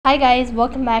Hi guys,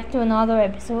 welcome back to another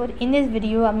episode. In this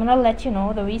video, I'm gonna let you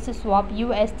know the ways to swap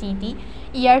USDT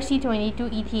ERC20 to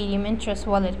Ethereum in Trust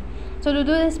Wallet. So to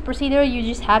do this procedure, you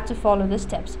just have to follow the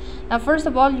steps. Now, first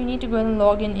of all, you need to go and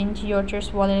log in into your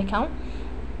Trust Wallet account.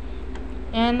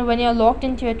 And when you're logged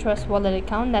into your Trust Wallet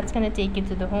account, that's gonna take you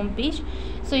to the home page.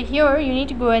 So here, you need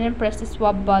to go ahead and press the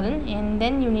swap button, and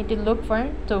then you need to look for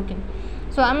a token.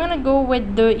 So I'm gonna go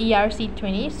with the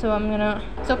ERC20.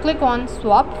 So click on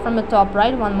swap from the top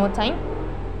right one more time,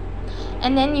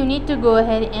 and then you need to go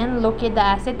ahead and locate the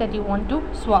asset that you want to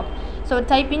swap. So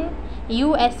type in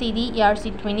USDT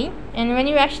ERC20, and when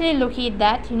you actually locate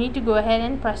that, you need to go ahead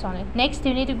and press on it. Next,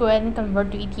 you need to go ahead and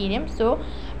convert to Ethereum. So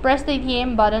press the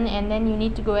Ethereum button, and then you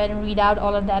need to go ahead and read out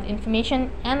all of that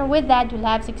information, and with that, you'll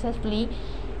have successfully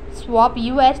swap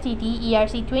USDT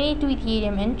ERC20 to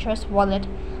Ethereum in Trust Wallet.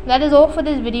 That is all for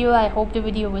this video. I hope the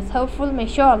video was helpful. Make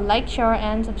sure to like, share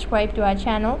and subscribe to our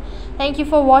channel. Thank you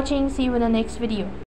for watching. See you in the next video.